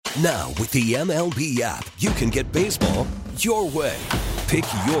Now, with the MLB app, you can get baseball your way. Pick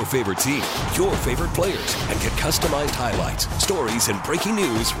your favorite team, your favorite players, and get customized highlights, stories, and breaking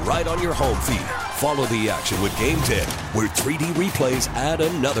news right on your home feed. Follow the action with Game Day, where 3D replays add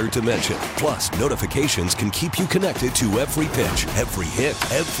another dimension. Plus, notifications can keep you connected to every pitch, every hit,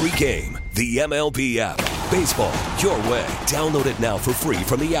 every game. The MLB app. Baseball your way. Download it now for free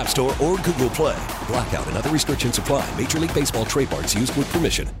from the App Store or Google Play. Blackout and other restrictions apply. Major League Baseball trademarks used with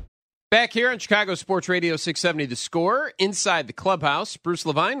permission. Back here on Chicago Sports Radio 670 The Score, inside the clubhouse. Bruce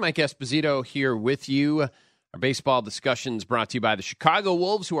Levine, Mike Esposito here with you. Our baseball discussions brought to you by the Chicago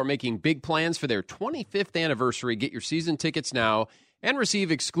Wolves, who are making big plans for their 25th anniversary. Get your season tickets now and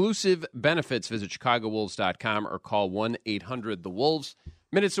receive exclusive benefits. Visit ChicagoWolves.com or call 1-800-THE-WOLVES.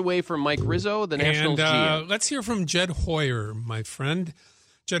 Minutes away from Mike Rizzo, the Nationals GM. Let's hear from Jed Hoyer, my friend.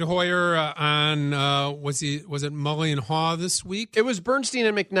 Jed Hoyer on, was it Mully and Haw this week? It was Bernstein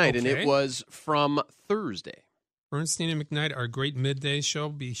and McKnight, and it was from Thursday. Bernstein and McKnight, our great midday show.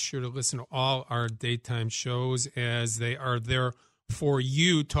 Be sure to listen to all our daytime shows as they are there for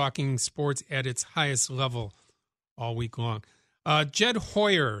you, talking sports at its highest level all week long. Jed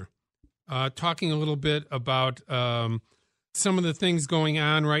Hoyer, talking a little bit about some of the things going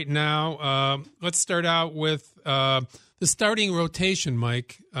on right now. Let's start out with the starting rotation,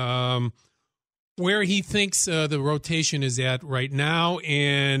 Mike. Where he thinks the rotation is at right now,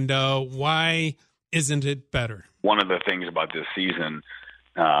 and why isn't it better? One of the things about this season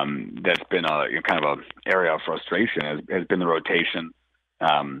that's been a kind of an area of frustration has been the rotation.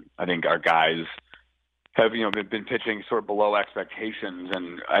 I think our guys have been pitching sort of below expectations,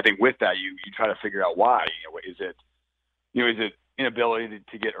 and I think with that you try to figure out why. Is it inability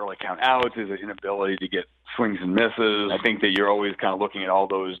to get early count outs? Is it inability to get swings and misses? I think that you're always kind of looking at all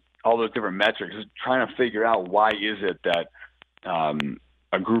those different metrics, trying to figure out why is it that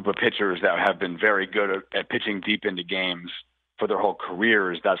a group of pitchers that have been very good at pitching deep into games for their whole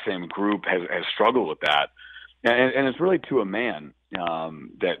careers, that same group has struggled with that. And it's really to a man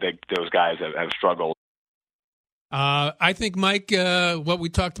that those guys have struggled. I think, Mike, what we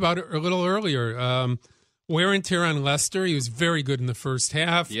talked about a little earlier, wear and tear on Lester. He was very good in the first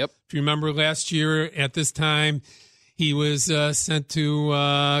half. Yep. If you remember last year at this time, he was sent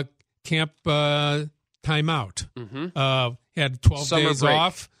to camp timeout. Mm-hmm. Had 12 Summer days break.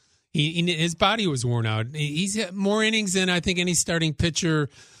 off. His body was worn out. He's had more innings than I think any starting pitcher,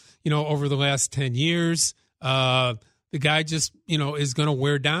 over the last 10 years. The guy just, is going to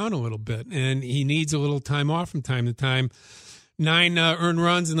wear down a little bit, and he needs a little time off from time to time. 9 earned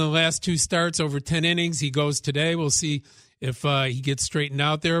runs in the last 2 starts over 10 innings. He goes today. We'll see if he gets straightened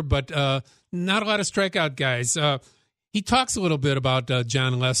out there, but not a lot of strikeout guys. He talks a little bit about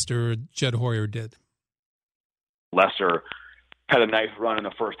John Lester, Jed Hoyer did. Lester had a nice run in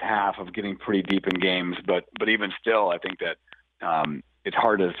the first half of getting pretty deep in games, but even still, I think that it's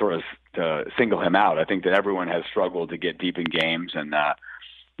hard to sort of to single him out. I think that everyone has struggled to get deep in games, and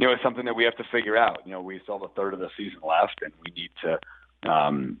it's something that we have to figure out. We still have a third of the season left, and we need to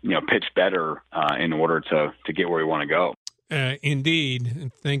pitch better in order to get where we want to go. Indeed,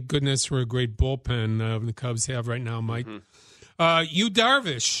 and thank goodness for a great bullpen the Cubs have right now, Mike. Mm-hmm. Yu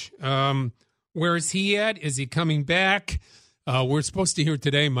Darvish, where is he at? Is he coming back? We're supposed to hear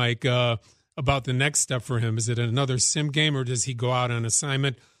today, Mike, about the next step for him. Is it another sim game, or does he go out on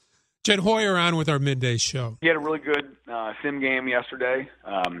assignment? Jed Hoyer on with our midday show. He had a really good sim game yesterday.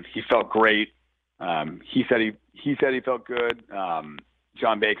 He felt great. He said he felt good.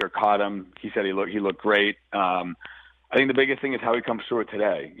 John Baker caught him. He said he looked great. I think the biggest thing is how he comes through it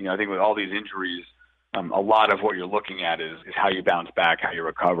today. I think with all these injuries, a lot of what you're looking at is how you bounce back, how you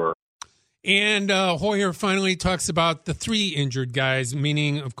recover. And Hoyer finally talks about the 3 injured guys,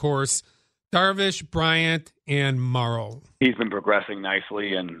 meaning, of course, Darvish, Bryant, and Morrow. He's been progressing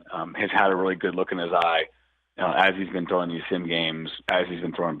nicely and has had a really good look in his eye as he's been throwing these sim games, as he's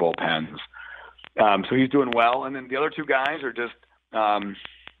been throwing bullpens. So he's doing well. And then the other 2 guys are just,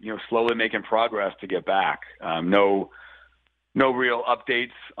 slowly making progress to get back. No real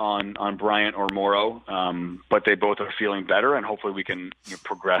updates on Bryant or Morrow, but they both are feeling better, and hopefully we can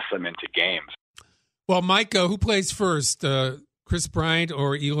progress them into games. Well, Mike, who plays first, Chris Bryant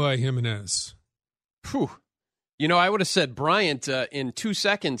or Eloy Jimenez? Whew. I would have said Bryant in 2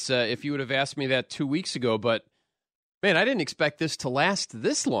 seconds if you would have asked me that 2 weeks ago, but man, I didn't expect this to last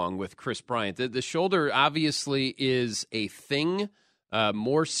this long with Chris Bryant. The shoulder obviously is a thing,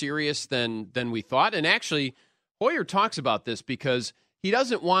 more serious than we thought, and actually Hoyer talks about this because he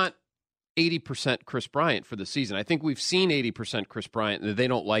doesn't want 80% Chris Bryant for the season. I think we've seen 80% Chris Bryant, and they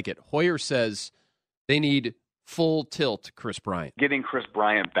don't like it. Hoyer says they need full tilt to Kris Bryant? Getting Kris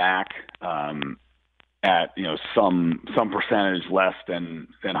Bryant back at some percentage less than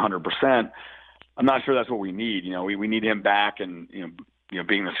 100%. I'm not sure that's what we need. We need him back, and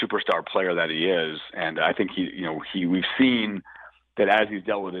being the superstar player that he is. And I think we've seen that as he's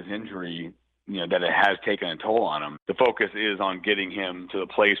dealt with his injury, that it has taken a toll on him. The focus is on getting him to the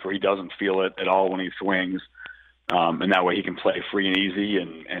place where he doesn't feel it at all when he swings, and that way he can play free and easy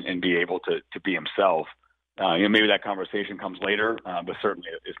and be able to be himself. Maybe that conversation comes later, but certainly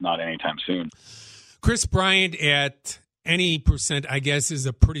it's not anytime soon. Kris Bryant at any percent, I guess, is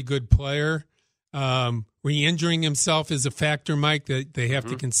a pretty good player. Re-injuring himself is a factor, Mike, that they have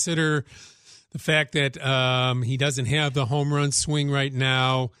to consider. The fact that he doesn't have the home run swing right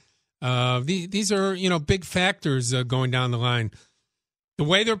now. These are, big factors going down the line. The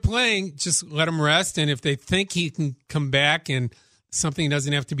way they're playing, just let him rest. And if they think he can come back and something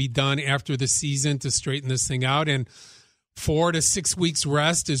doesn't have to be done after the season to straighten this thing out, and 4 to 6 weeks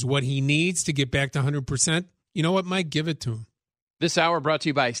rest is what he needs to get back to 100%, you know what, Mike? Give it to him. This hour brought to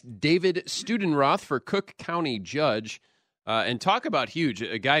you by David Studenroth for Cook County Judge. And talk about huge.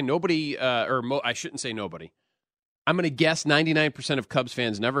 A guy nobody, I shouldn't say nobody. I'm going to guess 99% of Cubs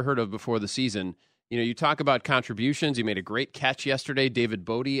fans never heard of before the season. You talk about contributions. He made a great catch yesterday, David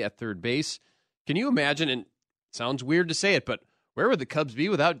Bodie at third base. Can you imagine, and it sounds weird to say it, but where would the Cubs be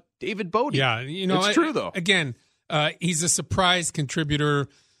without David Bodie? Yeah, it's true, though. Again, he's a surprise contributor.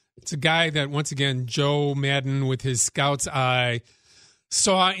 It's a guy that, once again, Joe Madden, with his scout's eye,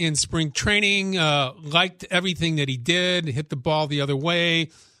 saw in spring training, liked everything that he did, hit the ball the other way,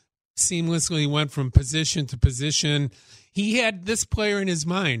 seamlessly went from position to position. He had this player in his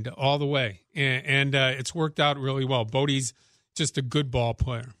mind all the way, and it's worked out really well. Bodie's just a good ball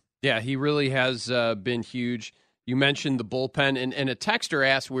player. Yeah, he really has been huge. You mentioned the bullpen, and a texter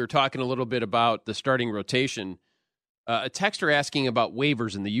asked, we were talking a little bit about the starting rotation, a texter asking about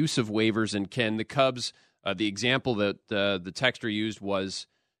waivers and the use of waivers, and can the Cubs, the example that the texter used was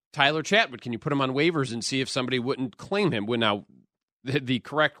Tyler Chatwood. Can you put him on waivers and see if somebody wouldn't claim him? Well, now, the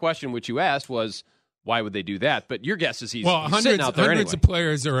correct question which you asked was, why would they do that? But your guess is he's sitting out there hundreds of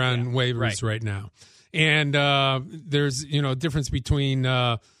players are on waivers right now. And there's a difference between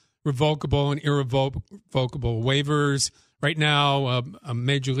revocable and irrevocable waivers. Right now,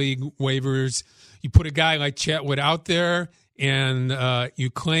 Major League waivers, you put a guy like Chatwood out there and you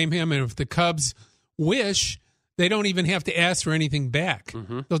claim him, and if the Cubs wish, they don't even have to ask for anything back.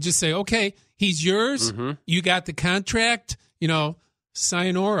 Mm-hmm. They'll just say, okay, he's yours. Mm-hmm. You got the contract,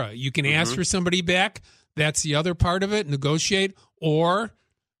 sayonara. You can ask for somebody back. That's the other part of it, negotiate, or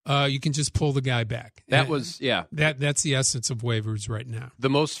you can just pull the guy back. That's the essence of waivers right now. The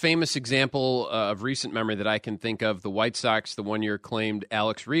most famous example of recent memory that I can think of, the White Sox, the 1 year claimed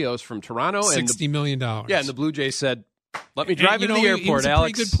Alex Rios from Toronto. $60 million. Yeah, and the Blue Jays said, let me drive you to the airport, he was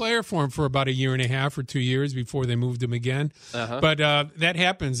Alex. a pretty good player for him for about a year and a half or 2 years before they moved him again. Uh-huh. But that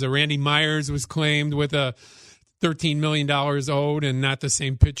happens. Randy Myers was claimed with a $13 million owed and not the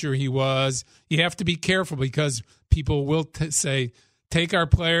same pitcher he was. You have to be careful because people will say, take our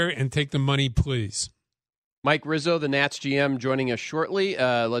player and take the money, please. Mike Rizzo, the Nats GM, joining us shortly.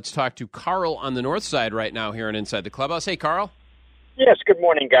 Let's talk to Carl on the north side right now here on Inside the Clubhouse. Hey, Carl. Yes, good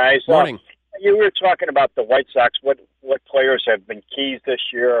morning, guys. Morning. You were talking about the White Sox. What players have been keys this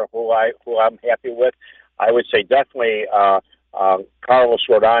year who I'm happy with? I would say definitely Carlos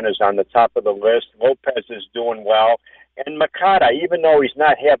Rodon is on the top of the list. Lopez is doing well. And Makata, even though he's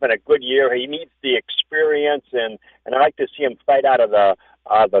not having a good year, he needs the experience, and I like to see him fight out of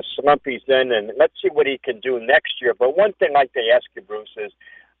the slump he's in, and let's see what he can do next year. But one thing I'd like to ask you, Bruce, is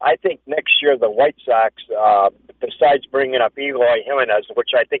I think next year the White Sox, besides bringing up Eloy Jimenez,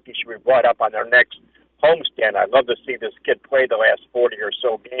 which I think he should be brought up on their next homestand, I'd love to see this kid play the last 40 or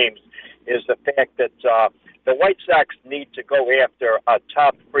so games, is the fact that the White Sox need to go after a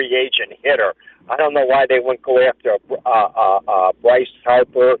top free agent hitter. I don't know why they wouldn't go after Bryce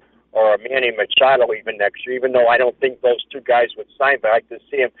Harper or Manny Machado even next year, even though I don't think those two guys would sign, but I'd like to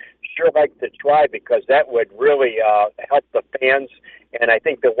see him. Sure like to try because that would really help the fans. And I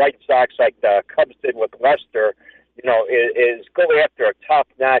think the White Sox, like the Cubs did with Lester, is go after a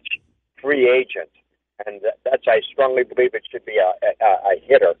top-notch free agent. And that's, I strongly believe it should be a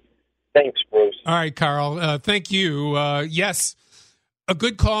hitter. Thanks, Bruce. All right, Carl. Thank you. Yes, a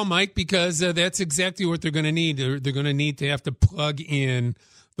good call, Mike, because that's exactly what they're going to need. They're going to need to have to plug in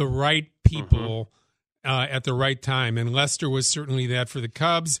the right people at the right time. And Lester was certainly that for the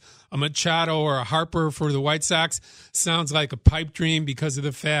Cubs. A Machado or a Harper for the White Sox sounds like a pipe dream because of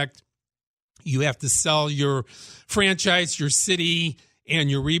the fact you have to sell your franchise, your city, and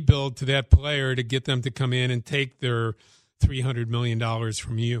you rebuild to that player to get them to come in and take their $300 million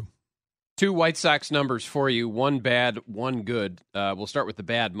from you. 2 White Sox numbers for you, 1 bad, 1 good. We'll start with the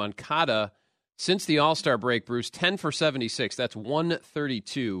bad. Moncada, since the All-Star break, Bruce, 10 for 76. That's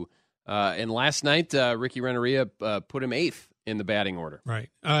 132. And last night, Ricky Renteria put him 8th in the batting order. Right.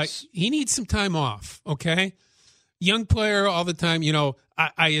 He needs some time off, okay? Young player all the time. You know,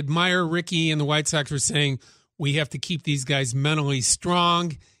 I admire Ricky and the White Sox for saying we have to keep these guys mentally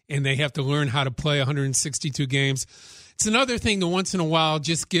strong and they have to learn how to play 162 games. It's another thing to once in a while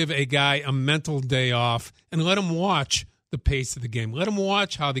just give a guy a mental day off and let him watch the pace of the game. Let him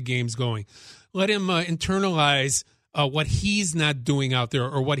watch how the game's going. Let him internalize what he's not doing out there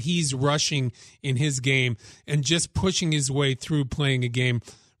or what he's rushing in his game and just pushing his way through playing a game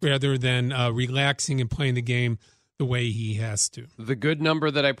rather than relaxing and playing the game the way he has to. The good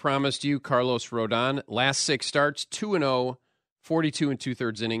number that I promised you, Carlos Rodon, last 6 starts, 2-0, 42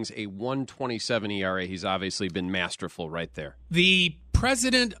 2/3 innings, a 1.27 ERA. He's obviously been masterful right there. The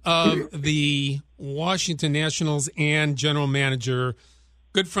president of the Washington Nationals and general manager,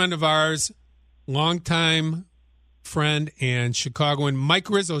 good friend of ours, longtime friend and Chicagoan,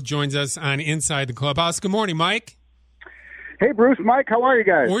 Mike Rizzo joins us on Inside the Clubhouse. Good morning, Mike. Hey, Bruce, Mike, how are you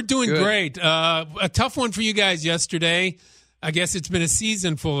guys? We're doing great. A tough one for you guys yesterday. I guess it's been a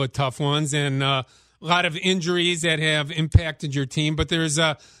season full of tough ones and a lot of injuries that have impacted your team. But there's,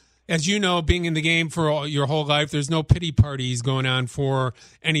 as you know, being in the game for your whole life, there's no pity parties going on for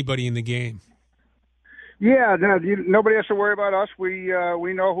anybody in the game. Yeah, no, nobody has to worry about us. We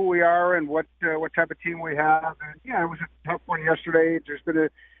know who we are and what type of team we have. And, yeah, it was a tough one yesterday. There's been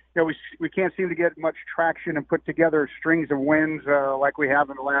we can't seem to get much traction and put together strings of wins like we have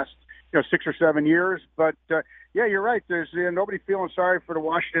in the last 6 or 7 years. But yeah, you're right. There's nobody feeling sorry for the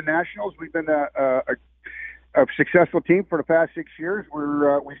Washington Nationals. We've been a successful team for the past 6 years.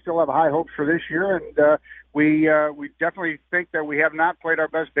 We still have high hopes for this year, and we definitely think that we have not played our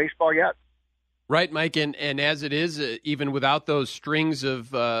best baseball yet. Right, Mike, and as it is, even without those strings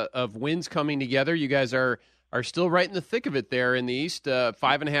of wins coming together, you guys are still right in the thick of it there in the East.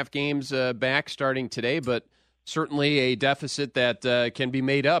 5.5 games back starting today, but certainly a deficit that can be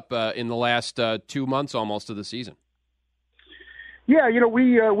made up in the last 2 months almost of the season. Yeah,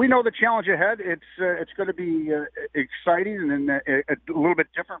 we know the challenge ahead. It's going to be exciting and a little bit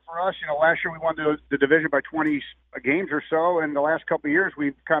different for us. Last year we won the division by 20 games or so, and the last couple of years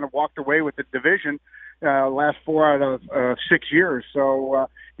we've kind of walked away with the division. Last 4 out of 6 years. So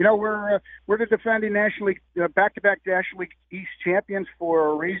we're the defending National League back-to-back National League East champions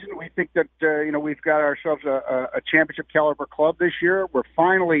for a reason. We think that we've got ourselves a championship caliber club this year. We're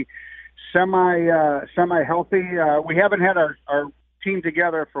finally semi healthy. We haven't had our team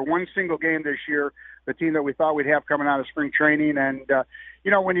together for one single game this year. The team that we thought we'd have coming out of spring training, and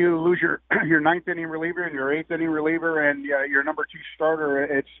when you lose your 9th inning reliever and your 8th inning reliever and your number 2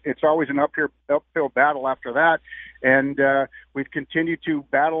 starter, it's always an uphill battle after that. And we've continued to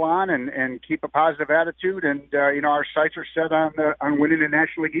battle on and keep a positive attitude, and our sights are set on winning the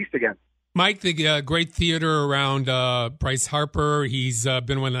National League East again. Mike, the great theater around Bryce Harper. He's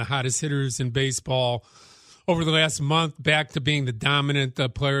been one of the hottest hitters in baseball over the last month, back to being the dominant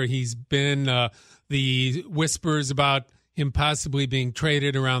player he's been. The whispers about him possibly being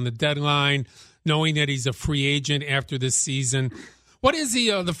traded around the deadline, knowing that he's a free agent after this season. What is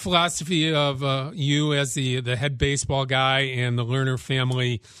the philosophy of you as the head baseball guy and the Lerner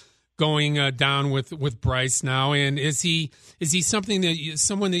family going down with Bryce now? And is he someone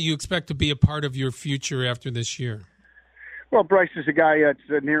that you expect to be a part of your future after this year? Well, Bryce is a guy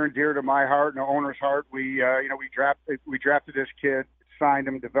that's near and dear to my heart and the owner's heart. We drafted this kid, signed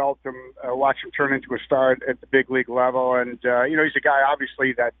him, developed him, watched him turn into a star at the big league level, and he's a guy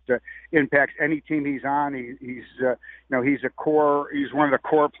obviously that impacts any team he's on. He's one of the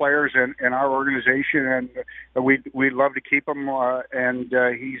core players in our organization, and we'd love to keep him. And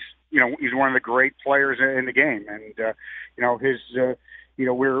he's one of the great players in the game, and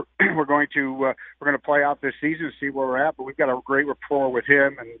we're going to play out this season and see where we're at, but we've got a great rapport with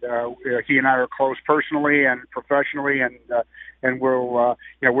him, and he and I are close personally and professionally, and we're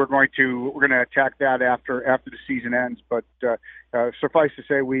going to attack that after the season ends. But suffice to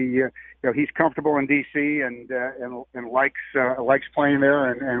say, he's comfortable in DC and likes playing there,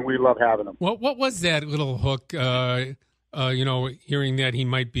 and we love having him. What was that little hook? Hearing that he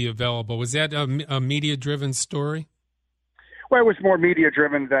might be available, was that a media-driven story? Well, it was more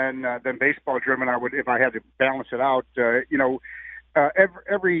media-driven than baseball-driven. If I had to balance it out.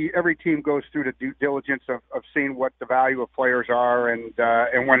 every team goes through the due diligence of seeing what the value of players are, and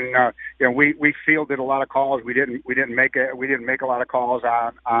when we fielded a lot of calls, we didn't make a lot of calls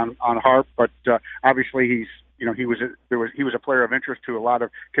on Harp, but obviously he was a player of interest to a lot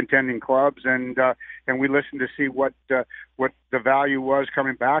of contending clubs, and we listened to see what the value was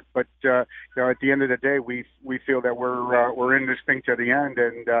coming back. But at the end of the day, we feel that we're in this thing to the end,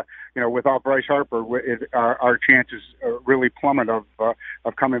 and without Bryce Harper, our chances really plummet of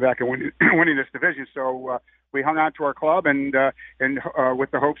coming back and winning this division. So we hung on to our club, and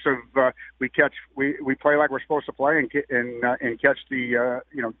with the hopes of we play like we're supposed to play and catch the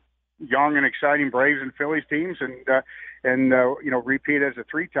young and exciting Braves and Phillies teams, and repeat as a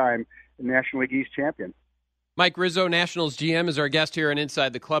 3-time National League East champion. Mike Rizzo, Nationals GM, is our guest here on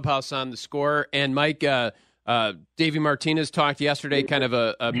Inside the Clubhouse on The Score. And Mike, Davey Martinez talked yesterday, kind of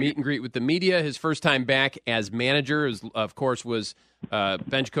a meet and greet with the media. His first time back as manager, of course, was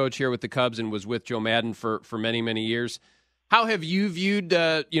bench coach here with the Cubs and was with Joe Maddon for many, many years. How have you viewed,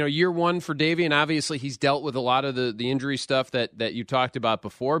 year one for Davey? And obviously he's dealt with a lot of the injury stuff that you talked about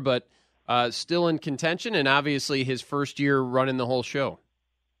before, but still in contention, and obviously his first year running the whole show.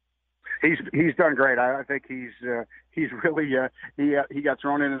 He's done great. I think he's really he got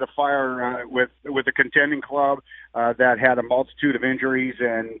thrown into the fire with a contending club that had a multitude of injuries,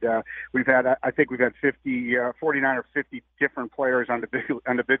 and we've had 49 or 50 different players on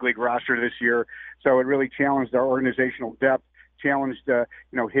the big league roster this year. So it really challenged our organizational depth, challenged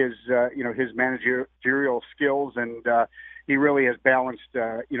his managerial skills, and he really has balanced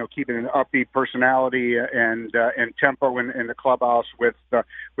keeping an upbeat personality and tempo in the clubhouse with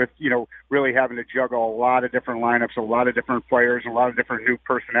really having to juggle a lot of different lineups, a lot of different players, and a lot of different new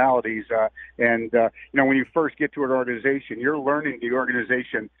personalities. When you first get to an organization, you're learning the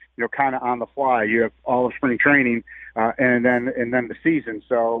organization kind of on the fly. You have all of spring training and then the season.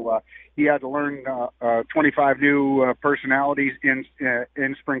 So he had to learn 25 new personalities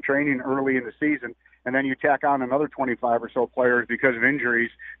in spring training early in the season. And then you tack on another 25 or so players because of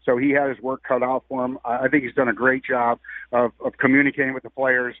injuries. So he had his work cut out for him. I think he's done a great job of communicating with the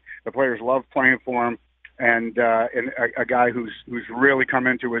players. The players love playing for him, and a guy who's really come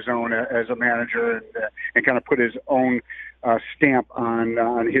into his own as a manager and kind of put his own stamp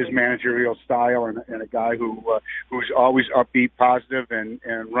on his managerial style, and a guy who's always upbeat, positive, and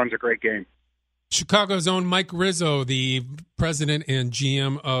runs a great game. Chicago's own Mike Rizzo, the president and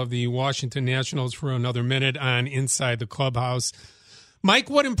GM of the Washington Nationals, for another minute on Inside the Clubhouse. Mike,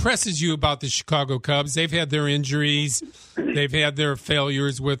 what impresses you about the Chicago Cubs? They've had their injuries. They've had their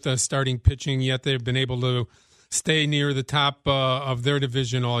failures with starting pitching, yet they've been able to stay near the top of their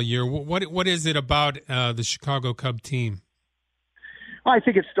division all year. What is it about the Chicago Cub team? I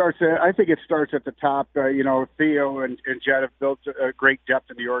think it starts at the top. Theo and Jed have built a great depth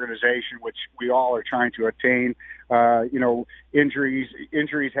in the organization, which we all are trying to attain.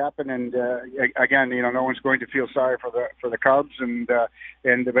 Injuries happen, and again, no one's going to feel sorry for the Cubs,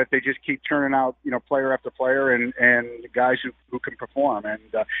 but they just keep turning out player after player and guys who can perform,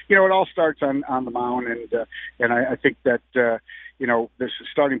 and it all starts on the mound, and I think that. This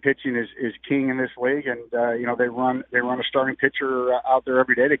starting pitching is king in this league, and they run a starting pitcher out there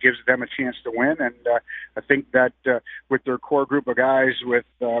every day that gives them a chance to win. And I think that with their core group of guys, with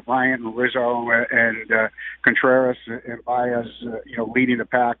Bryant and Rizzo and Contreras and Baez, leading the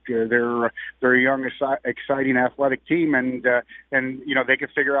pack, they're a young, exciting, athletic team, and they can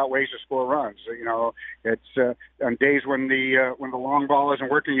figure out ways to score runs. It's on days when the long ball isn't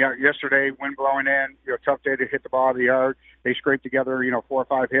working. Yesterday, wind blowing in, tough day to hit the ball of the yard. They scrape together, 4 or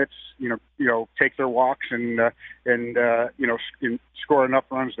 5 hits, take their walks and score enough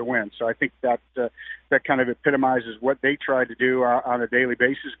runs to win. So I think that kind of epitomizes what they try to do on a daily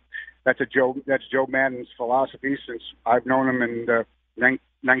basis. That's Joe Maddon's philosophy since I've known him in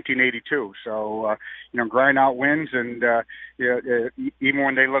 1982. So grind out wins, and even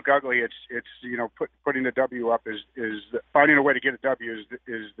when they look ugly, it's putting the W up is finding a way to get a W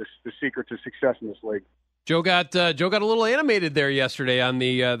is the secret to success in this league. Joe got a little animated there yesterday on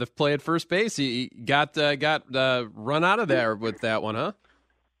the play at first base. He got run out of there with that one, huh?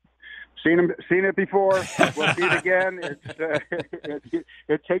 Seen it before. We'll see it again.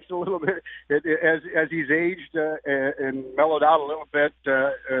 It takes a little bit as he's aged and mellowed out a little bit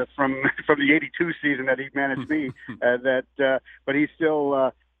from the '82 season that he managed me. But he's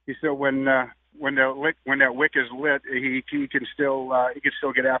still when that wick is lit, he can still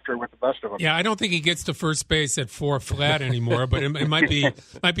get after it with the best of them. Yeah, I don't think he gets to first base at 4 flat anymore, but it might be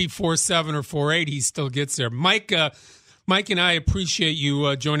 4.7 or 4.8. He still gets there. Mike, Mike and I appreciate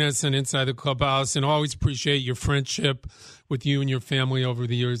you joining us on Inside the Clubhouse, and always appreciate your friendship with you and your family over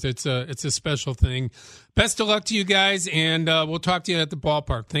the years. It's a special thing. Best of luck to you guys, and we'll talk to you at the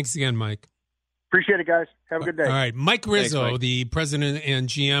ballpark. Thanks again, Mike. Appreciate it, guys. Have a good day. All right. Mike Rizzo, Thanks, Mike. the president and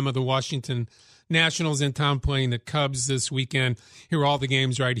GM of the Washington Nationals, in town playing the Cubs this weekend. Hear all the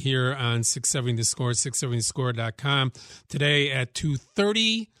games right here on 670 The Score, 670thescore.com. Today at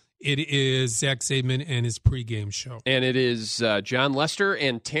 2:30, it is Zach Zaidman and his pregame show. And it is John Lester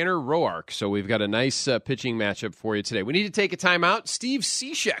and Tanner Roark. So we've got a nice pitching matchup for you today. We need to take a timeout. Steve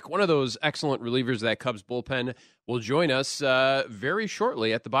Cishek, one of those excellent relievers of that Cubs bullpen, will join us very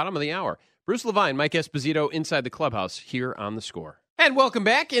shortly at the bottom of the hour. Bruce Levine, Mike Esposito, Inside the Clubhouse here on The Score. And welcome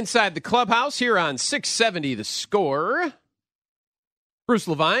back Inside the Clubhouse here on 670 The Score. Bruce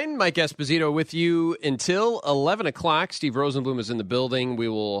Levine, Mike Esposito with you until 11 o'clock. Steve Rosenblum is in the building. We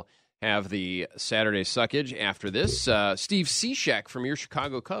will have the Saturday Suckage after this. Steve Cishek from your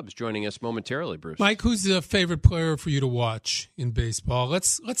Chicago Cubs joining us momentarily, Bruce. Mike, who's the favorite player for you to watch in baseball?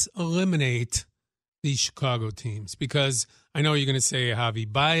 Let's eliminate these Chicago teams, because I know you're going to say Javi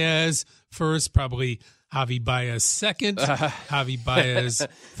Baez first, probably Javi Baez second, Javi Baez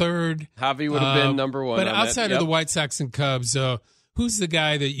third. Javi would have been number one. But on outside that. of the White Sox and Cubs, who's the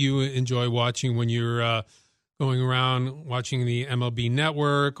guy that you enjoy watching when you're going around watching the MLB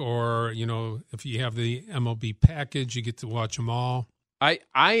Network, or, you know, if you have the MLB package, you get to watch them all? I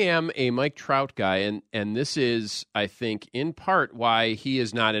am a Mike Trout guy, and this is, I think, in part why he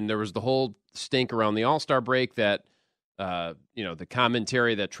is not in. There was the whole stink around the All-Star break that, the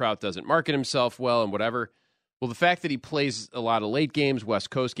commentary that Trout doesn't market himself well and whatever. Well, the fact that he plays a lot of late games, West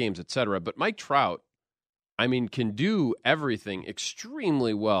Coast games, etc. But Mike Trout, I mean, can do everything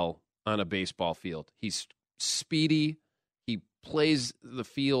extremely well on a baseball field. He's speedy. He plays the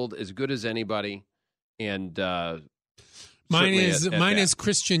field as good as anybody. And mine is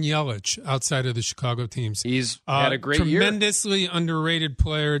Christian Yelich outside of the Chicago teams. He's had a great year. Tremendously underrated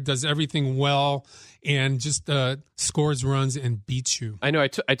player, does everything well, and just scores runs and beats you. I know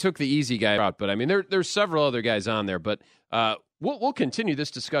I took the easy guy out, but I mean there's several other guys on there. But we'll continue this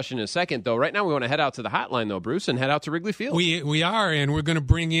discussion in a second, though. Right now we want to head out to the hotline, though, Bruce, and head out to Wrigley Field. We are, and we're going to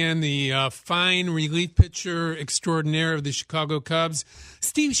bring in the fine relief pitcher extraordinaire of the Chicago Cubs,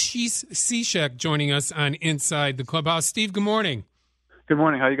 Steve Cishek, joining us on Inside the Clubhouse. Steve, good morning. Good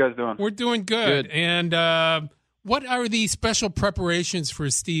morning. How you guys doing? We're doing good. And what are the special preparations for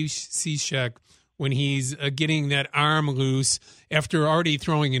Steve Cishek when he's getting that arm loose after already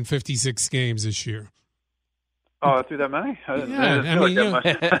throwing in 56 games this year? Oh, I threw that many?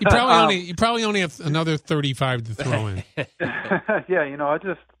 You probably only have another 35 to throw in. Yeah,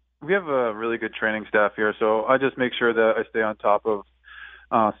 we have a really good training staff here, so I just make sure that I stay on top of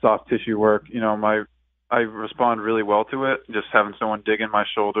soft tissue work. I respond really well to it, just having someone dig in my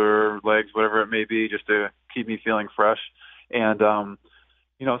shoulder, legs, whatever it may be, just to keep me feeling fresh. And,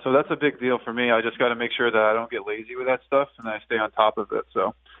 so that's a big deal for me. I just got to make sure that I don't get lazy with that stuff and I stay on top of it.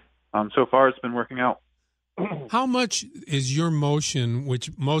 So, so far it's been working out. How much is your motion, which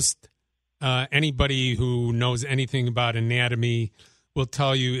most anybody who knows anything about anatomy will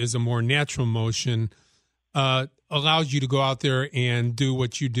tell you is a more natural motion, allows you to go out there and do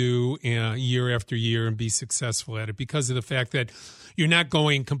what you do year after year and be successful at it, because of the fact that you're not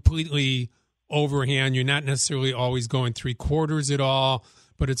going completely overhand, you're not necessarily always going 3/4 at all,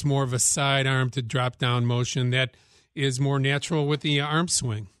 but it's more of a sidearm to drop down motion that is more natural with the arm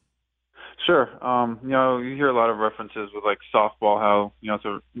swing. Sure. You hear a lot of references with like softball, how, it's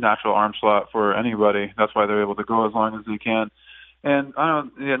a natural arm slot for anybody. That's why they're able to go as long as they can. And I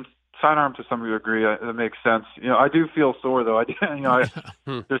don't know, sidearm to some degree, it makes sense. I do feel sore though.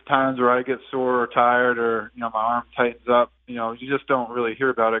 There's times where I get sore or tired, or, my arm tightens up. You just don't really hear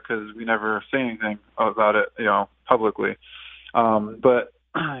about it because we never say anything about it, publicly. But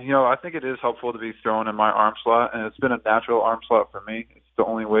I think it is helpful to be thrown in my arm slot, and it's been a natural arm slot for me. It's the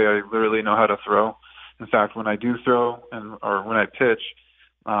only way I literally know how to throw. In fact, when I do throw or when I pitch,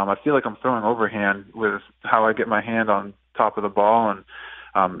 I feel like I'm throwing overhand with how I get my hand on top of the ball, and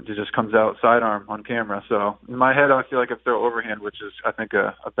it just comes out sidearm on camera. So in my head, I feel like I throw overhand, which is, I think,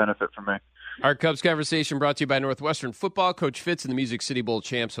 a benefit for me. Our Cubs conversation brought to you by Northwestern Football. Coach Fitz and the Music City Bowl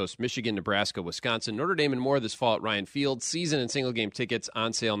champs host Michigan, Nebraska, Wisconsin, Notre Dame, and more this fall at Ryan Field. Season and single game tickets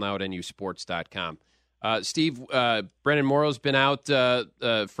on sale now at nusports.com. Steve, Brandon Morrow's been out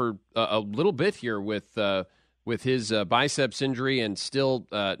for a little bit here with his biceps injury and still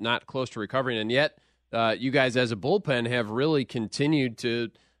not close to recovering. And yet, you guys as a bullpen have really continued to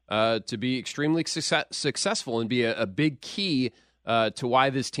be extremely successful and be a big key to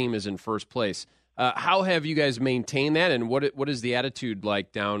why this team is in first place. How have you guys maintained that, and what is the attitude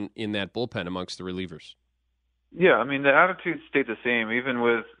like down in that bullpen amongst the relievers? Yeah, I mean, the attitude stayed the same, even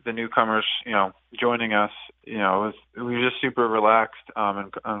with the newcomers, joining us. We were just super relaxed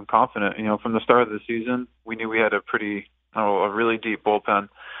and confident. From the start of the season, we knew we had a really deep bullpen.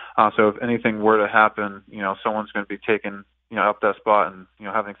 So if anything were to happen, someone's going to be taking, up that spot and,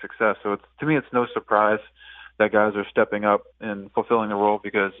 having success. So to me, it's no surprise that guys are stepping up and fulfilling the role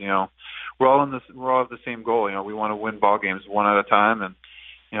because, we're all have the same goal. We want to win ball games one at a time. And,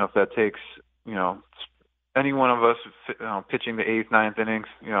 if that takes, any one of us pitching the 8th, 9th innings,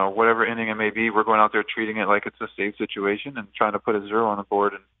 whatever inning it may be, we're going out there treating it like it's a safe situation and trying to put a 0 on the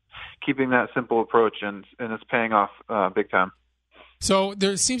board and keeping that simple approach, and it's paying off big time. So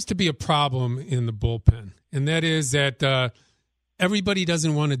there seems to be a problem in the bullpen, and that is that everybody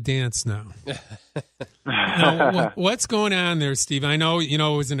doesn't want to dance now. What's going on there, Steve? I know, it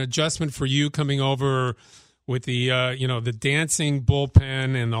was an adjustment for you coming over with the, the dancing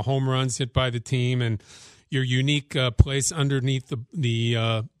bullpen and the home runs hit by the team and your unique place underneath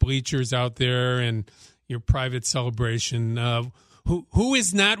the bleachers out there and your private celebration. Who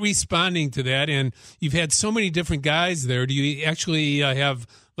is not responding to that? And you've had so many different guys there. Do you actually have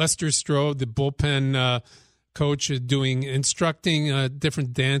Lester Strode, the bullpen coach, instructing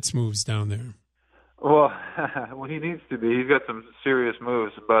different dance moves down there? Well, he needs to be. He's got some serious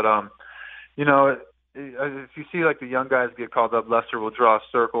moves. But, if you see like the young guys get called up, Lester will draw a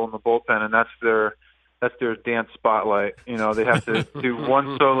circle in the bullpen, and that's their dance spotlight. They have to do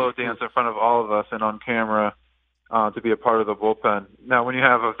one solo dance in front of all of us and on camera to be a part of the bullpen. Now, when you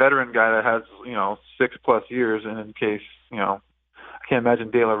have a veteran guy that has 6+ years, and in case I can't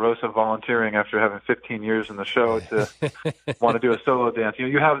imagine De La Rosa volunteering after having 15 years in the show to want to do a solo dance.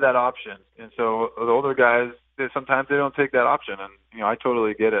 You have that option, and so the older guys sometimes they don't take that option, and I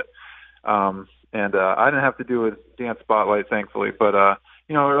totally get it. And I didn't have to do a dance spotlight, thankfully. But,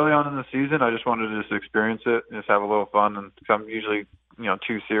 early on in the season, I just wanted to just experience it and just have a little fun. And I'm usually,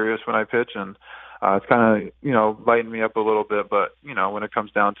 too serious when I pitch. And it's kind of, lighten me up a little bit. But, when it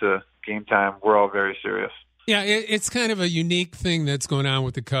comes down to game time, we're all very serious. Yeah, it's kind of a unique thing that's going on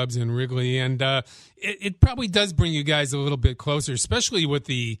with the Cubs and Wrigley. And it probably does bring you guys a little bit closer, especially with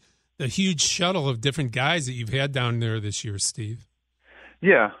the huge shuttle of different guys that you've had down there this year, Steve.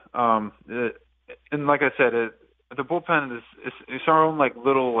 Yeah. And like I said, the bullpen is our own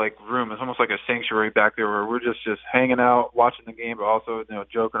little room. It's almost like a sanctuary back there where we're just hanging out, watching the game, but also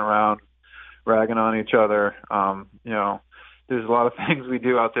joking around, ragging on each other. There's a lot of things we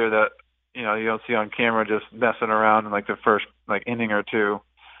do out there that you don't see on camera, just messing around in the first inning or two.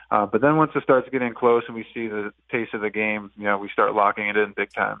 But then once it starts getting close and we see the pace of the game, we start locking it in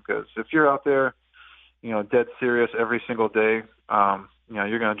big time. Because if you're out there, dead serious every single day,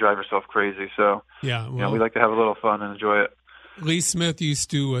 you're going to drive yourself crazy. So, we like to have a little fun and enjoy it. Lee Smith used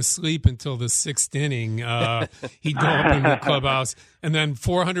to sleep until the 6th inning. He'd go up in the clubhouse, and then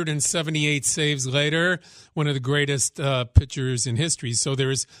 478 saves later, one of the greatest pitchers in history. So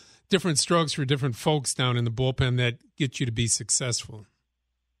there's different strokes for different folks down in the bullpen that get you to be successful.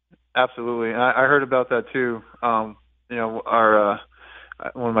 Absolutely. And I heard about that too. Our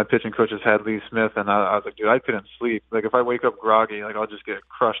one of my pitching coaches had Lee Smith, and I was like, dude, I couldn't sleep. If I wake up groggy, I'll just get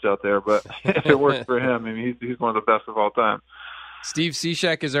crushed out there. But if it works for him, he's one of the best of all time. Steve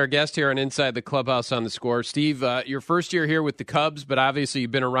Cishek is our guest here on Inside the Clubhouse on the Score. Steve, your first year here with the Cubs, but obviously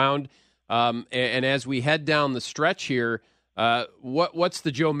you've been around. And as we head down the stretch here, what's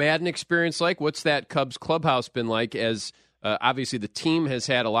the Joe Maddon experience like? What's that Cubs clubhouse been like? As obviously the team has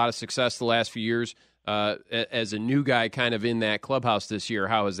had a lot of success the last few years. As a new guy kind of in that clubhouse this year,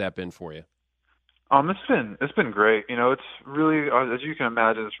 how has that been for you? It's been great. It's really, as you can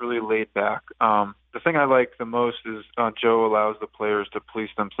imagine, it's really laid back. The thing I like the most is Joe allows the players to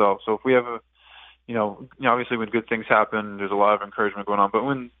police themselves. So if we have obviously when good things happen, there's a lot of encouragement going on. But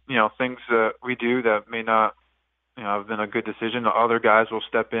when, things that we do that may not, have been a good decision, other guys will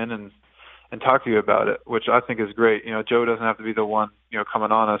step in and talk to you about it, which I think is great. Joe doesn't have to be the one,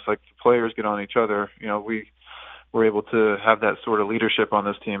 coming on us. The players get on each other. We're able to have that sort of leadership on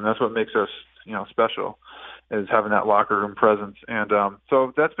this team. That's what makes us, special, is having that locker room presence. And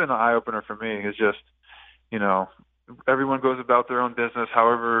so that's been an eye-opener for me, is just, everyone goes about their own business.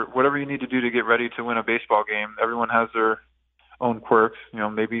 However, whatever you need to do to get ready to win a baseball game, everyone has their own quirks,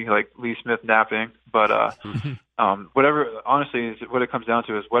 maybe like Lee Smith napping, but whatever, honestly, is what it comes down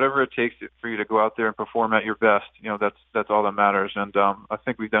to is whatever it takes for you to go out there and perform at your best, that's all that matters. And I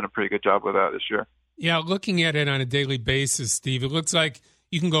think we've done a pretty good job with that this year. Yeah, looking at it on a daily basis, Steve, it looks like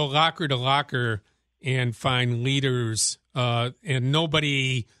you can go locker to locker and find leaders, and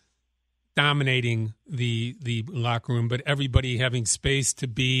nobody dominating the locker room, but everybody having space to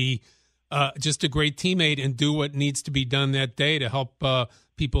be just a great teammate and do what needs to be done that day to help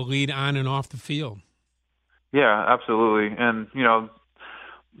people lead on and off the field. Yeah, absolutely. And,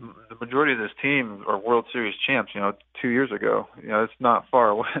 the majority of this team are World Series champs, 2 years ago. It's not far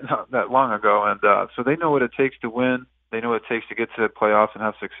away, not that long ago. And so they know what it takes to win. They know what it takes to get to the playoffs and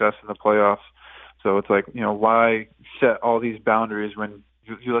have success in the playoffs. So it's like, why set all these boundaries when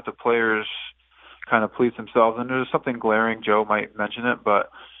you let the players kind of police themselves? And there's something glaring. Joe might mention it, but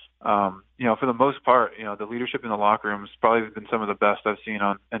for the most part, the leadership in the locker room has probably been some of the best I've seen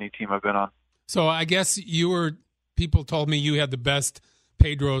on any team I've been on. So I guess people told me you had the best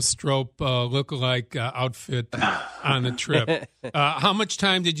Pedro Strop lookalike outfit on the trip. How much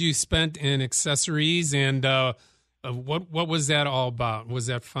time did you spend in accessories, and what was that all about? Was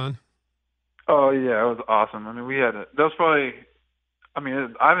that fun? Oh, yeah, it was awesome. I mean, that was probably, I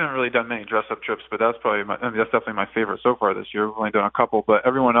haven't really done many dress-up trips, but that's definitely my favorite so far this year. We've only done a couple, but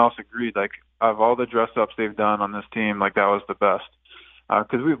everyone else agreed, like, of all the dress-ups they've done on this team, like, that was the best.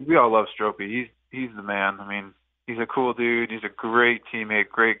 Because we all love Stropey. He's the man. I mean, he's a cool dude. He's a great teammate,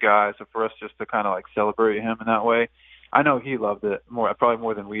 great guy. So for us just to kind of like celebrate him in that way, I know he loved it probably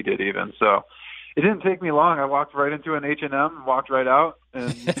more than we did even. So it didn't take me long. I walked right into an H&M, walked right out,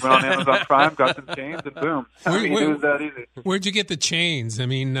 and went on Amazon Prime, got some chains, and boom. It was that easy. Where'd you get the chains?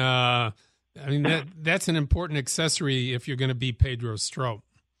 That's an important accessory if you're going to be Pedro Strop.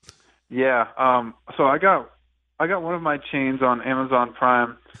 Yeah. So I got one of my chains on Amazon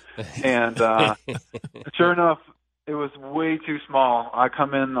Prime, and sure enough, it was way too small. I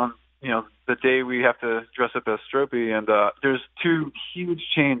come in on the day we have to dress up as Stropey, and there's two huge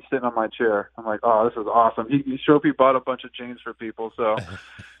chains sitting on my chair. I'm like, oh, this is awesome. Stropey bought a bunch of chains for people, so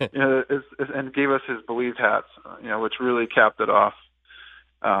and gave us his Believe hats, which really capped it off.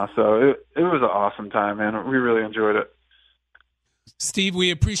 So it was an awesome time, man. We really enjoyed it. Steve,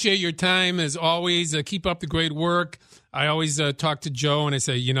 we appreciate your time as always. Keep up the great work. I always talk to Joe and I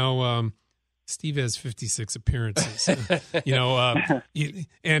say, Steve has 56 appearances, and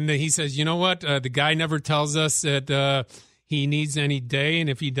he says, you know what? The guy never tells us that he needs any day. And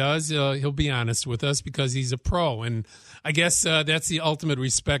if he does, he'll be honest with us because he's a pro. And I guess that's the ultimate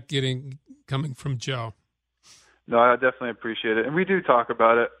respect coming from Joe. No, I definitely appreciate it. And we do talk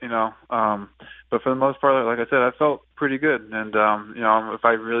about it, but for the most part, like I said, I felt pretty good. And, if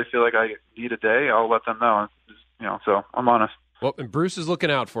I really feel like I need a day, I'll let them know, so I'm honest. Well, and Bruce is looking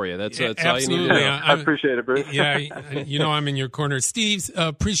out for you. That's all you absolutely. need to know. I appreciate it, Bruce. Yeah, I'm in your corner. Steve,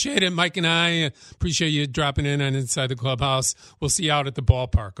 appreciate it. Mike and I appreciate you dropping in on Inside the Clubhouse. We'll see you out at the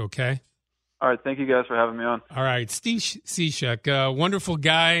ballpark, okay? All right, thank you guys for having me on. All right, Steve Cishek, wonderful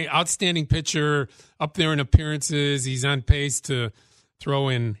guy, outstanding pitcher, up there in appearances. He's on pace to throw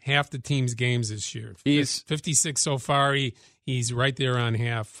in half the team's games this year. He's 56 so far. He's right there on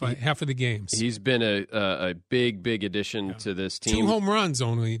half of the games. He's been a big addition to this team. 2 home runs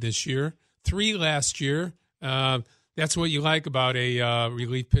only this year, 3 last year. That's what you like about a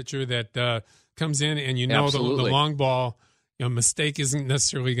relief pitcher that comes in and the long ball. A mistake isn't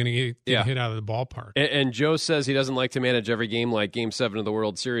necessarily going to get hit out of the ballpark. And Joe says he doesn't like to manage every game like Game 7 of the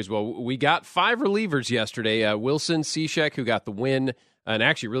World Series. Well, we got 5 relievers yesterday. Wilson, Cishek, who got the win, and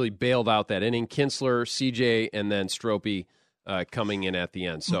actually really bailed out that inning. Kinsler, CJ, and then Stropey coming in at the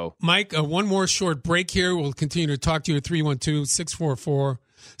end. So, Mike, one more short break here. We'll continue to talk to you at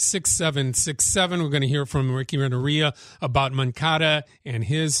 312-644-6767. We're going to hear from Ricky Renteria about Moncada and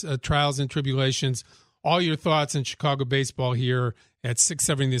his trials and tribulations. All your thoughts on Chicago baseball here at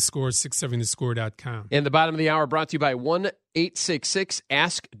 670 The Score, 670thescore.com. And the bottom of the hour brought to you by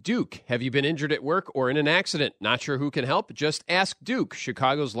 1-866-ASK-DUKE. Have you been injured at work or in an accident? Not sure who can help? Just ask Duke,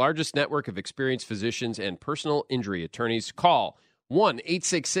 Chicago's largest network of experienced physicians and personal injury attorneys. Call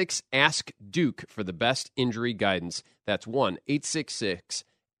 1-866-ASK-DUKE for the best injury guidance. That's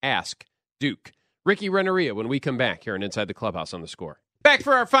 1-866-ASK-DUKE. Ricky Renteria when we come back here on Inside the Clubhouse on The Score. Back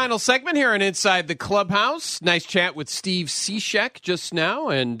for our final segment here on Inside the Clubhouse. Nice chat with Steve Cishek just now.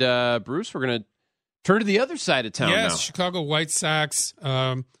 And, Bruce, we're going to turn to the other side of town now. Yes, Chicago White Sox.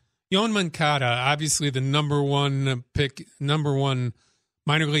 Yoan Moncada, obviously the number one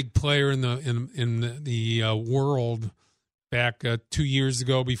minor league player in the world back 2 years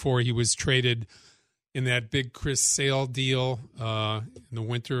ago before he was traded in that big Chris Sale deal in the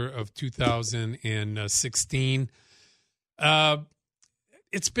winter of 2016.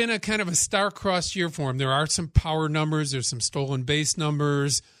 It's been a kind of a star-crossed year for him. There are some power numbers. There's some stolen base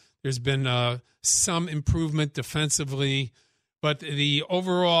numbers. There's been some improvement defensively. But the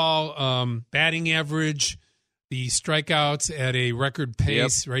overall batting average, The strikeouts at a record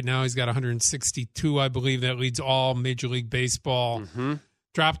pace. Right now he's got 162, I believe. That leads all Major League Baseball.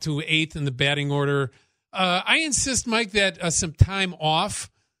 Dropped to 8th in the batting order. I insist, Mike, that some time off,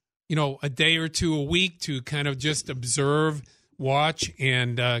 a day or two a week to kind of just observe, watch,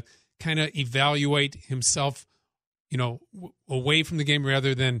 and kind of evaluate himself, away from the game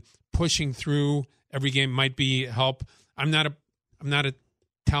rather than pushing through every game might be help. I'm not a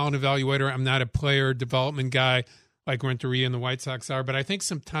talent evaluator. I'm not a player development guy like Renteria and the White Sox are, but I think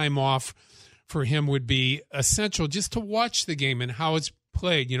some time off for him would be essential just to watch the game and how it's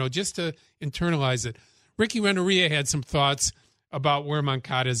played, just to internalize it. Ricky Renteria had some thoughts about where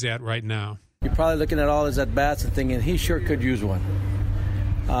Moncada's at right now. You're probably looking at all his at-bats and thinking he sure could use one.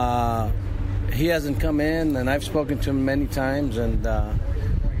 He hasn't come in, and I've spoken to him many times, and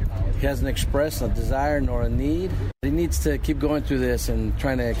he hasn't expressed a desire nor a need. He needs to keep going through this and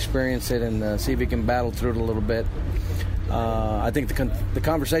trying to experience it and see if he can battle through it a little bit. I think the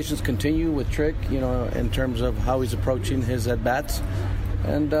conversations continue with Trick, in terms of how he's approaching his at-bats,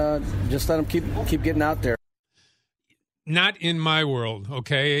 and just let him keep getting out there. Not in my world,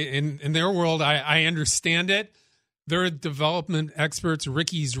 okay? In their world, I understand it. They're development experts.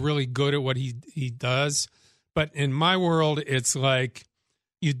 Ricky's really good at what he does. But in my world, it's like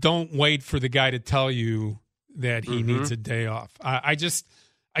you don't wait for the guy to tell you that he needs a day off. I just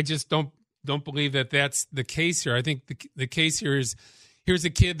don't believe that that's the case here. I think the case here is here's a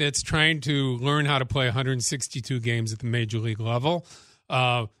kid that's trying to learn how to play 162 games at the major league level.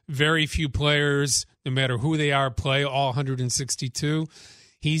 Very few players, no matter who they are, play all 162.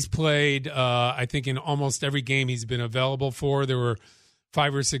 He's played, I think, in almost every game he's been available for. There were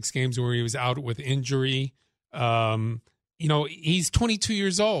 5 or 6 games where he was out with injury. He's 22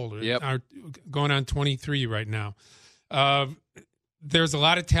 years old, going on 23 right now. There's a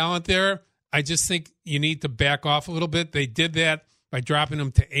lot of talent there. I just think you need to back off a little bit. They did that by dropping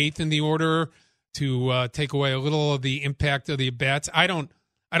him to 8th in the order to take away a little of the impact of the bats. I don't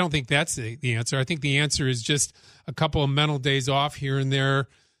think that's the answer. I think the answer is just a couple of mental days off here and there.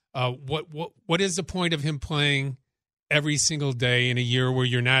 What is the point of him playing every single day in a year where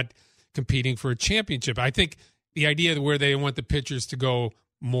you're not competing for a championship? I think the idea where they want the pitchers to go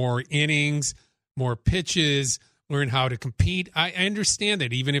more innings, more pitches, learn how to compete. I understand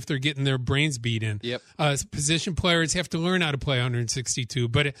that, even if they're getting their brains beat in. Position players have to learn how to play 162,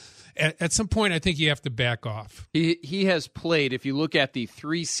 but at some point I think you have to back off. He has played, if you look at the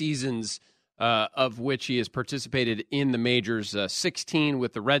 3 seasons of which he has participated in the majors, 16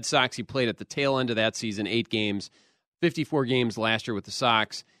 with the Red Sox. He played at the tail end of that season, 8 games, 54 games last year with the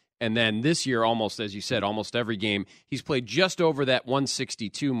Sox. And then this year, almost, as you said, almost every game, he's played just over that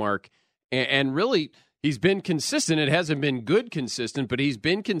 162 mark. And really, he's been consistent. It hasn't been good consistent, but he's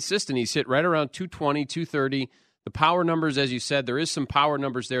been consistent. He's hit right around 220, 230. The power numbers, as you said, there is some power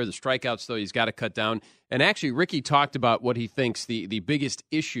numbers there. The strikeouts, though, he's got to cut down. And actually, Ricky talked about what he thinks the biggest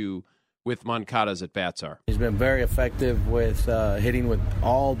issue with Moncada's at-bats are. He's been very effective with hitting with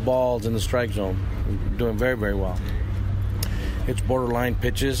all balls in the strike zone. Doing very, very well. It's borderline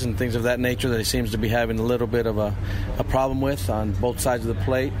pitches and things of that nature that he seems to be having a little bit of a problem with on both sides of the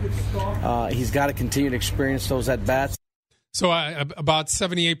plate. He's got to continue to experience those at-bats. So about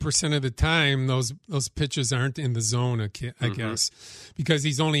 78% of the time, those pitches aren't in the zone, I guess, because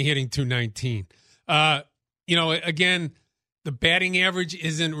he's only hitting 219. Again, the batting average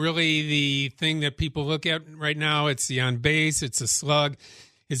isn't really the thing that people look at right now. It's the on-base. It's a slug.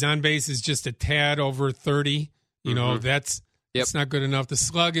 His on-base is just a tad over 30. It's not good enough. The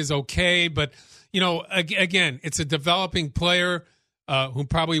slug is okay, but, again, it's a developing player who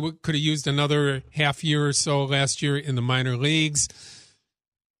probably could have used another half year or so last year in the minor leagues.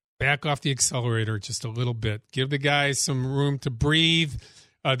 Back off the accelerator just a little bit. Give the guys some room to breathe.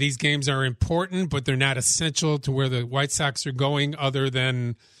 These games are important, but they're not essential to where the White Sox are going other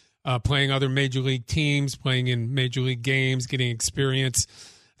than playing other major league teams, playing in major league games, getting experience.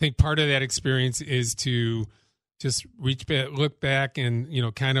 I think part of that experience is to just reach back, look back,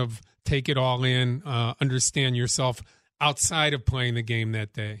 and kind of take it all in. Understand yourself outside of playing the game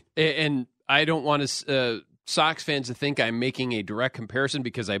that day. And I don't want Sox fans to think I'm making a direct comparison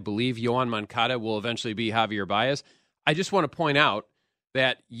because I believe Yoan Moncada will eventually be Javier Baez. I just want to point out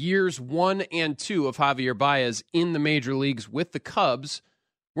that years 1 and 2 of Javier Baez in the major leagues with the Cubs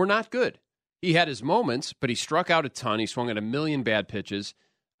were not good. He had his moments, but he struck out a ton. He swung at 1 million bad pitches.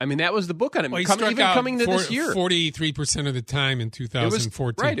 I mean, that was the book on him. Well, coming to this year, 43% of the time in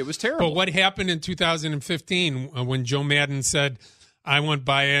 2014. It was terrible. But what happened in 2015 when Joe Madden said, "I want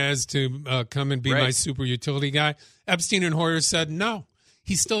Baez to come and be my super utility guy"? Epstein and Hoyer said, "No,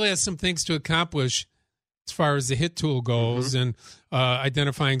 he still has some things to accomplish as far as the hit tool goes and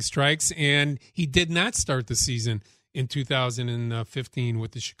identifying strikes, and he did not start the season in 2015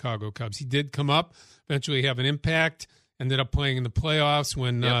 with the Chicago Cubs. He did come up, eventually have an impact, ended up playing in the playoffs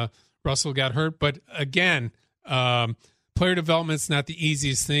when Russell got hurt. But again, player development's not the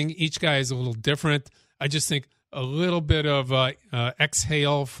easiest thing. Each guy is a little different. I just think a little bit of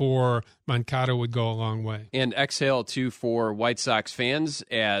exhale for Moncada would go a long way. And exhale, too, for White Sox fans,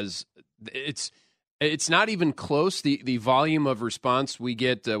 as it's not even close, the volume of response we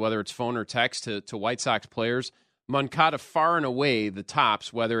get, whether it's phone or text, to White Sox players. Moncada far and away the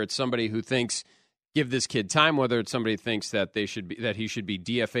tops, whether it's somebody who thinks give this kid time, whether it's somebody who thinks that he should be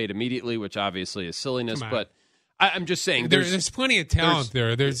DFA'd immediately, which obviously is silliness. But I'm just saying there's plenty of talent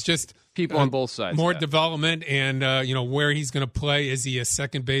there. There's just people on both sides. More development and where he's going to play. Is he a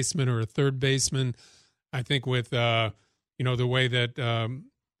second baseman or a third baseman? I think with the way that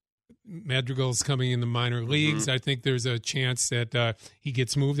Madrigal's coming in the minor leagues, I think there's a chance that he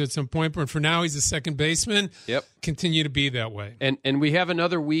gets moved at some point. But for now, he's a second baseman. Yep. Continue to be that way. And we have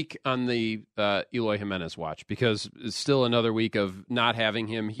another week on the Eloy Jimenez watch, because it's still another week of not having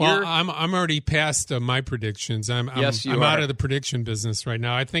him here. Well, I'm already past my predictions. I'm out of the prediction business right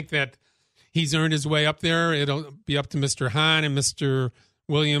now. I think that he's earned his way up there. It'll be up to Mr. Hahn and Mr.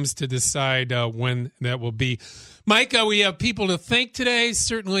 Williams to decide when that will be. Mike, we have people to thank today.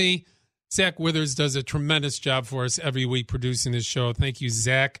 Certainly, Zach Withers does a tremendous job for us every week producing this show. Thank you,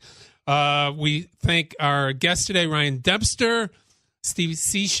 Zach. We thank our guests today, Ryan Dempster, Steve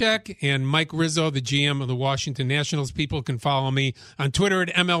Cishek, and Mike Rizzo, the GM of the Washington Nationals. People can follow me on Twitter at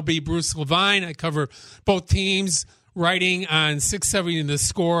MLB Bruce Levine. I cover both teams, writing on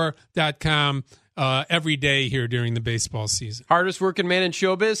 670thescore.com every day here during the baseball season. Hardest working man in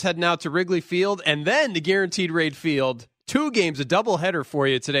showbiz, heading out to Wrigley Field and then the Guaranteed Rate Field. 2 games, a doubleheader for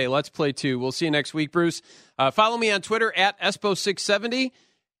you today. Let's play 2. We'll see you next week, Bruce. Follow me on Twitter at Espo670,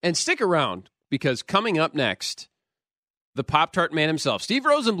 and stick around, because coming up next, the Pop-Tart man himself, Steve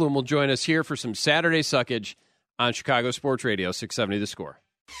Rosenbloom, will join us here for some Saturday Suckage on Chicago Sports Radio 670 The Score.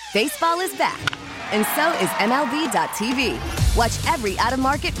 Baseball is back, and so is MLB.tv. Watch every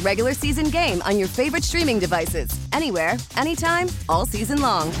out-of-market regular season game on your favorite streaming devices, anywhere, anytime, all season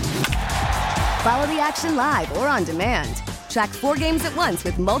long. Follow the action live or on demand. Track 4 games at once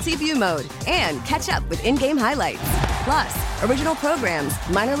with multi-view mode and catch up with in-game highlights. Plus, original programs,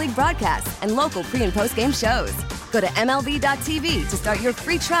 minor league broadcasts, and local pre- and post-game shows. Go to MLB.tv to start your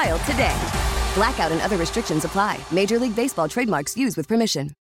free trial today. Blackout and other restrictions apply. Major League Baseball trademarks used with permission.